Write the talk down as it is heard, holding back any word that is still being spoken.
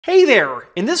Hey there!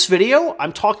 In this video,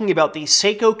 I'm talking about the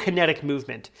Seiko Kinetic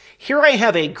movement. Here I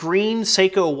have a green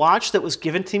Seiko watch that was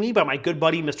given to me by my good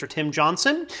buddy, Mr. Tim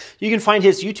Johnson. You can find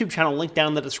his YouTube channel linked down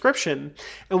in the description.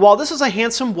 And while this is a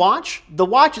handsome watch, the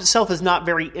watch itself is not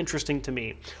very interesting to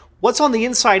me. What's on the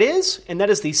inside is, and that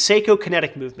is the Seiko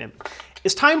Kinetic movement.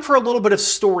 It's time for a little bit of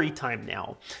story time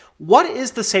now. What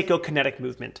is the Seiko Kinetic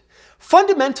movement?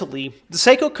 Fundamentally, the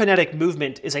Seiko Kinetic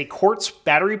movement is a quartz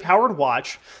battery-powered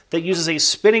watch that uses a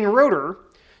spinning rotor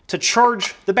to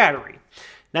charge the battery.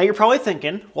 Now you're probably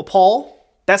thinking, well, Paul,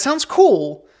 that sounds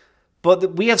cool,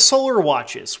 but we have solar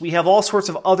watches. We have all sorts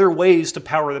of other ways to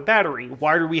power the battery.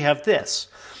 Why do we have this?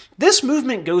 This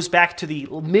movement goes back to the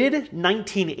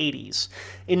mid-1980s.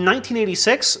 In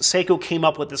 1986, Seiko came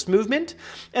up with this movement,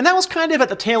 and that was kind of at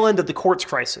the tail end of the quartz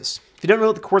crisis. If you don't know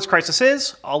what the quartz crisis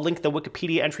is, I'll link the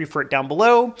Wikipedia entry for it down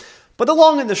below. But the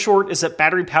long and the short is that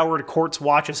battery-powered quartz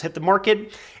watches hit the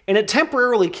market, and it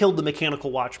temporarily killed the mechanical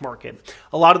watch market.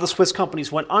 A lot of the Swiss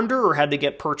companies went under or had to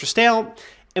get purchased out,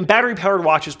 and battery-powered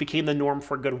watches became the norm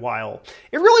for a good while.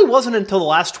 It really wasn't until the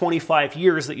last 25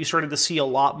 years that you started to see a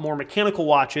lot more mechanical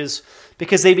watches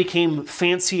because they became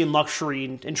fancy and luxury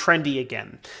and trendy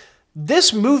again.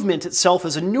 This movement itself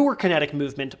is a newer kinetic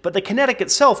movement, but the kinetic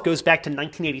itself goes back to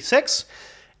 1986.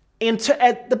 And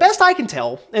at the best I can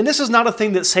tell, and this is not a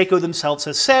thing that Seiko themselves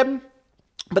has said,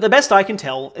 but the best I can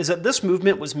tell is that this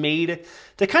movement was made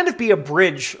to kind of be a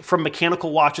bridge from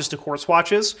mechanical watches to quartz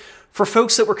watches for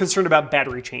folks that were concerned about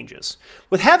battery changes.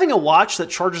 With having a watch that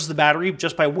charges the battery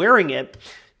just by wearing it,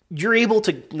 you're able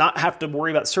to not have to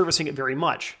worry about servicing it very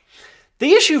much.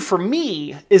 The issue for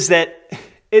me is that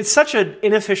it's such an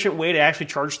inefficient way to actually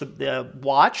charge the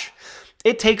watch.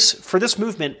 It takes, for this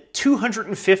movement,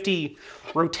 250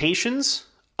 rotations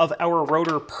of our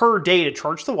rotor per day to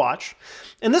charge the watch.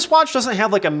 And this watch doesn't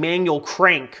have like a manual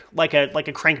crank, like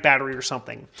a crank battery or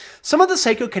something. Some of the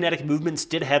Seiko Kinetic movements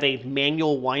did have a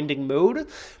manual winding mode,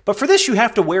 but for this you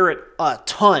have to wear it a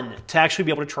ton to actually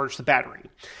be able to charge the battery.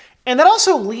 And that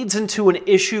also leads into an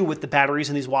issue with the batteries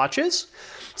in these watches.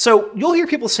 So you'll hear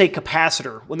people say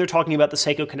capacitor when they're talking about the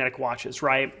Seiko Kinetic watches,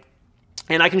 right?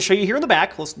 And I can show you here in the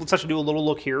back. Let's actually do a little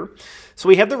look here. So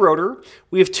we have the rotor.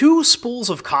 We have two spools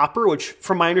of copper, which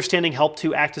from my understanding help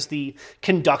to act as the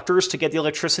conductors to get the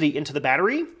electricity into the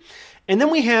battery. And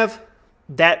then we have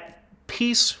that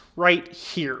piece right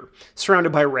here,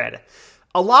 surrounded by red.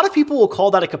 A lot of people will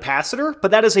call that a capacitor,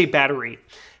 but that is a battery.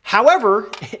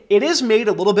 However, it is made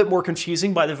a little bit more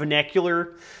confusing by the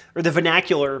vernacular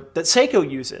that Seiko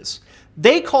uses.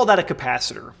 They call that a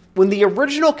capacitor. When the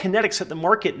original Kinetics hit the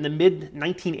market in the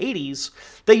mid-1980s,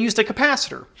 they used a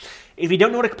capacitor. If you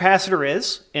don't know what a capacitor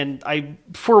is, and I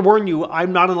forewarn you,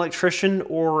 I'm not an electrician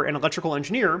or an electrical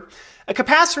engineer, a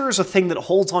capacitor is a thing that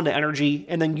holds onto energy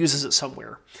and then uses it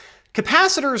somewhere.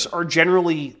 Capacitors are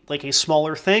generally like a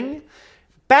smaller thing.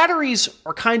 Batteries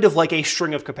are kind of like a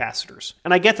string of capacitors.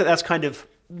 And I get that that's kind of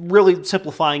really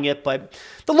simplifying it, but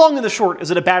the long and the short is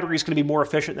that a battery is going to be more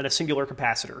efficient than a singular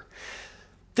capacitor.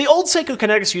 The old Seiko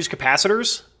Kinetics used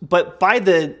capacitors, but by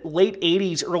the late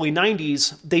 80s, early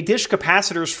 90s, they ditched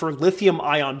capacitors for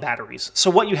lithium-ion batteries. So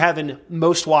what you have in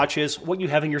most watches, what you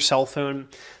have in your cell phone,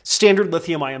 standard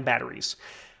lithium-ion batteries.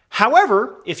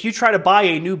 However, if you try to buy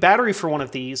a new battery for one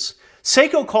of these,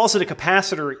 Seiko calls it a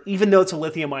capacitor even though it's a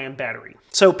lithium-ion battery.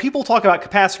 So people talk about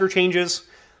capacitor changes,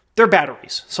 they're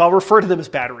batteries. So I'll refer to them as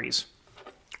batteries.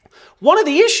 One of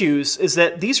the issues is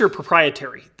that these are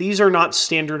proprietary. These are not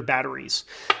standard batteries.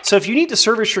 So if you need to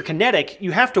service your Kinetic,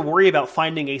 you have to worry about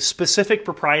finding a specific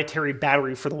proprietary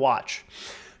battery for the watch.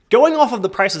 Going off of the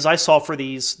prices I saw for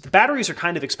these, the batteries are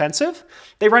kind of expensive.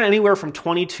 They run anywhere from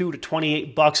 22 to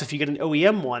 28 bucks if you get an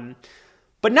OEM one.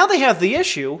 But now they have the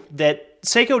issue that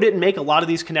Seiko didn't make a lot of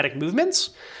these Kinetic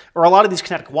movements, or a lot of these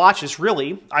Kinetic watches,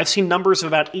 really. I've seen numbers of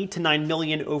about 8 to 9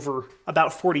 million over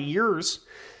about 40 years.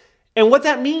 And what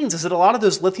that means is that a lot of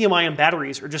those lithium-ion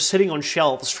batteries are just sitting on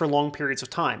shelves for long periods of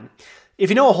time. If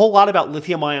you know a whole lot about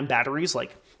lithium-ion batteries,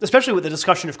 like especially with the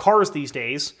discussion of cars these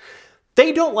days,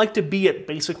 they don't like to be at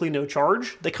basically no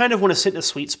charge. They kind of want to sit in a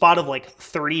sweet spot of like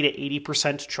 30 to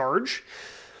 80% charge.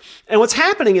 And what's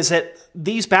happening is that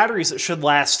these batteries that should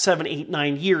last 7, 8,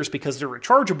 9 years because they're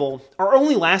rechargeable are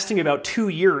only lasting about 2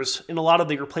 years in a lot of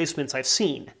the replacements I've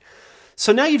seen.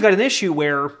 So now you've got an issue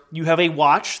where you have a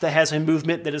watch that has a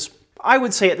movement that is, I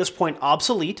would say at this point,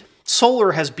 obsolete.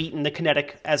 Solar has beaten the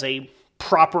Kinetic as a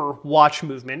proper watch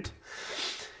movement.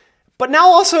 But now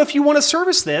also, if you want to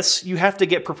service this, you have to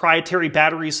get proprietary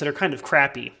batteries that are kind of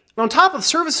crappy. And on top of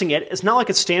servicing it, it's not like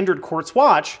a standard quartz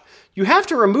watch. You have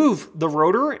to remove the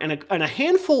rotor and a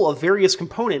handful of various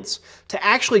components to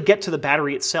actually get to the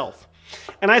battery itself.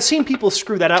 And I've seen people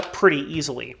screw that up pretty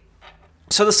easily.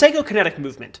 So the Seiko Kinetic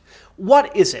movement,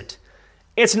 what is it?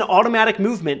 It's an automatic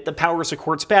movement that powers a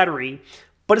quartz battery,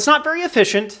 but it's not very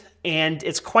efficient and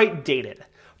it's quite dated.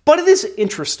 But it is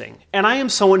interesting, and I am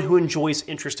someone who enjoys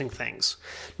interesting things.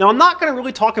 Now, I'm not going to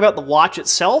really talk about the watch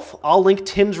itself. I'll link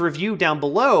Tim's review down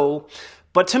below,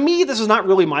 but to me, this is not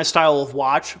really my style of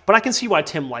watch, but I can see why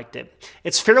Tim liked it.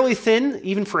 It's fairly thin,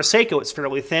 even for a Seiko, it's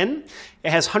fairly thin. It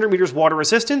has 100 meters water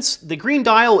resistance. The green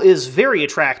dial is very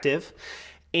attractive.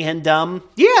 And yeah,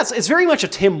 it's very much a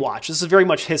Tim watch. This is very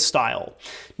much his style.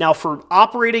 Now for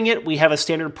operating it, we have a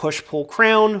standard push-pull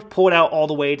crown. Pull it out all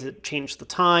the way to change the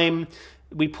time.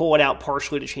 We pull it out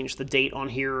partially to change the date on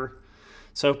here.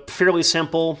 So fairly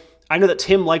simple. I know that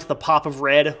Tim liked the pop of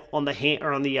red on the hand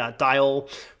or on the dial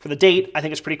for the date. I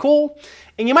think it's pretty cool.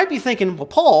 And you might be thinking, well,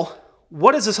 Paul,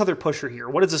 what is this other pusher here?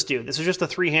 What does this do? This is just a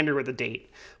three-hander with a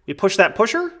date. We push that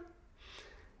pusher,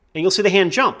 and you'll see the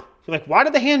hand jump. You're like, why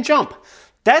did the hand jump?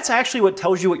 That's actually what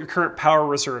tells you what your current power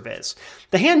reserve is.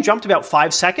 The hand jumped about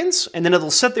 5 seconds, and then it'll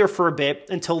sit there for a bit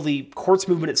until the quartz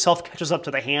movement itself catches up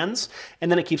to the hands,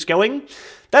 and then it keeps going.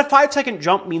 That 5-second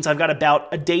jump means I've got about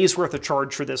a day's worth of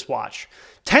charge for this watch.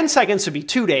 10 seconds would be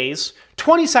 2 days,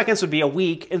 20 seconds would be a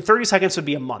week, and 30 seconds would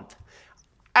be a month.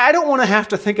 I don't want to have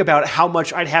to think about how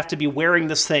much I'd have to be wearing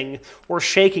this thing or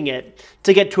shaking it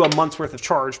to get to a month's worth of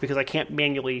charge because I can't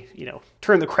manually,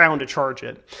 turn the crown to charge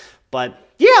it. But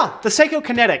yeah, the Seiko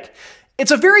Kinetic.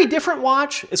 It's a very different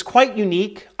watch. It's quite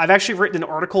unique. I've actually written an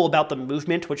article about the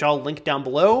movement, which I'll link down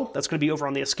below. That's going to be over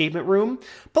on the escapement room.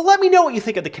 But let me know what you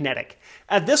think of the Kinetic.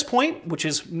 At this point, which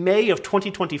is May of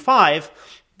 2025,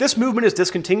 this movement is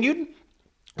discontinued.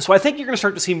 So I think you're going to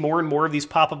start to see more and more of these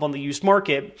pop up on the used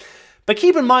market. But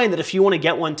keep in mind that if you want to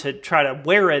get one to try to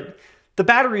wear it, the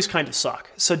batteries kind of suck.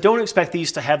 So don't expect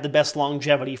these to have the best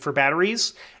longevity for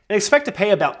batteries. And expect to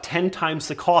pay about 10 times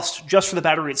the cost just for the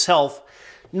battery itself,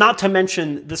 not to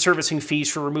mention the servicing fees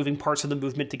for removing parts of the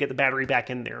movement to get the battery back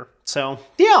in there. So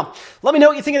yeah, let me know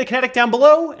what you think of the Kinetic down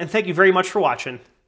below, and thank you very much for watching.